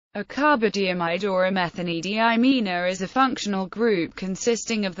A carbodiimide or a methanediimine is a functional group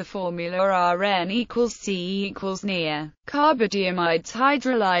consisting of the formula RN C NR. Carbodiimides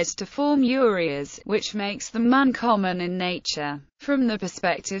hydrolyze to form ureas, which makes them uncommon in nature. From the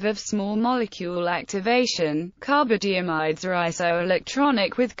perspective of small molecule activation, carbodiimides are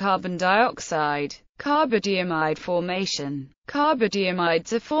isoelectronic with carbon dioxide. Carbodiimide formation.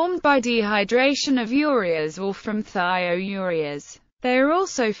 Carbodiimides are formed by dehydration of ureas or from thioureas. They are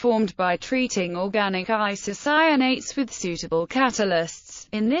also formed by treating organic isocyanates with suitable catalysts.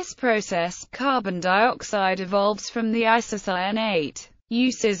 In this process, carbon dioxide evolves from the isocyanate.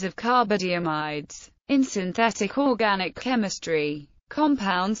 Uses of carbodiimides. In synthetic organic chemistry,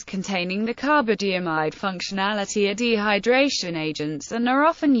 compounds containing the carbodiimide functionality are dehydration agents and are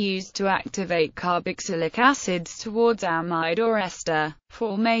often used to activate carboxylic acids towards amide or ester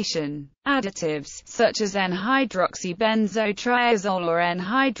formation. Additives, such as N-hydroxybenzotriazole or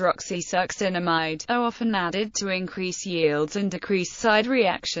N-hydroxysuccinimide, are often added to increase yields and decrease side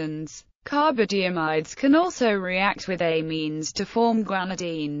reactions. Carbodiimides can also react with amines to form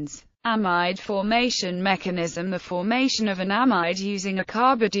guanidines. Amide formation mechanism. The formation of an amide using a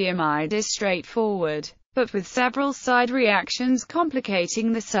carbodiimide is straightforward, but with several side reactions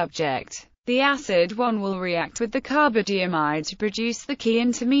complicating the subject. The acid 1 will react with the carbodiimide to produce the key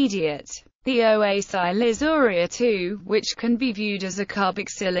intermediate, the oacyl urea 2, which can be viewed as a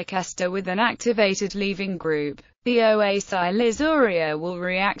carboxylic ester with an activated leaving group. The oacyl urea will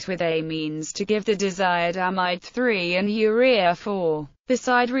react with amines to give the desired amide 3 and urea 4. The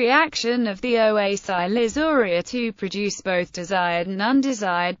side reaction of the oacyl urea 2 produce both desired and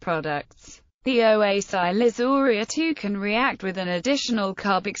undesired products. The oacyl urea 2 can react with an additional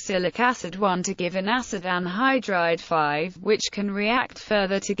carboxylic acid 1 to give an acid anhydride 5, which can react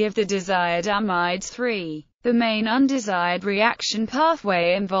further to give the desired amide 3. The main undesired reaction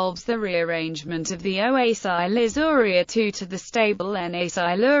pathway involves the rearrangement of the oacyl urea 2 to the stable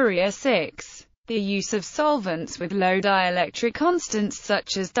N-acyl urea 6. The use of solvents with low dielectric constants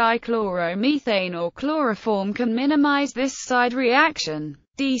such as dichloromethane or chloroform can minimize this side reaction.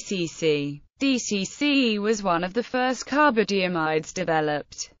 DCC. DCC was one of the first carbodiimides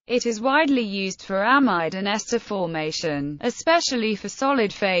developed. It is widely used for amide and ester formation, especially for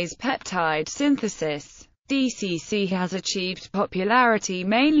solid-phase peptide synthesis. DCC has achieved popularity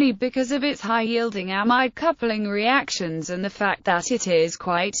mainly because of its high-yielding amide coupling reactions and the fact that it is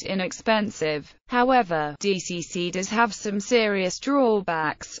quite inexpensive. However, DCC does have some serious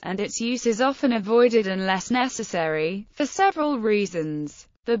drawbacks, and its use is often avoided unless necessary, for several reasons.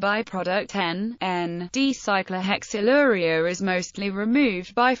 The byproduct N,N-dicyclohexylurea is mostly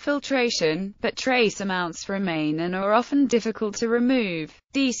removed by filtration, but trace amounts remain and are often difficult to remove.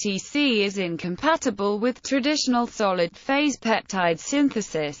 DCC is incompatible with traditional solid-phase peptide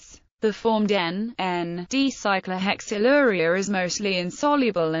synthesis. The formed N,N-dicyclohexylurea is mostly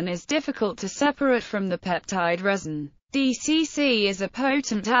insoluble and is difficult to separate from the peptide resin. DCC is a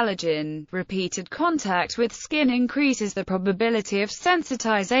potent allergen. Repeated contact with skin increases the probability of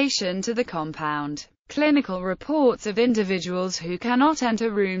sensitization to the compound. Clinical reports of individuals who cannot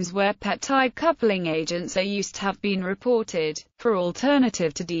enter rooms where peptide coupling agents are used have been reported. For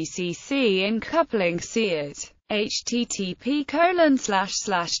alternative to DCC in coupling, see it.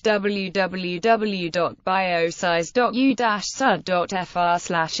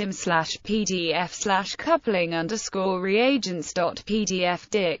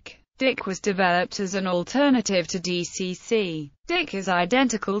 DIC was developed as an alternative to DCC. DIC is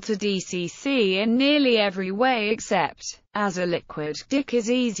identical to DCC in nearly every way except, as a liquid, DIC is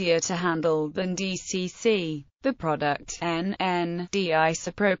easier to handle than DCC. The product,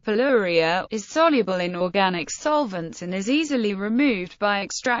 N,N-diisopropylurea, is soluble in organic solvents and is easily removed by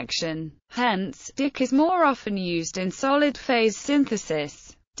extraction. Hence, DIC is more often used in solid-phase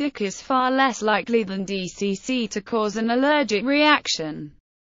synthesis. DIC is far less likely than DCC to cause an allergic reaction.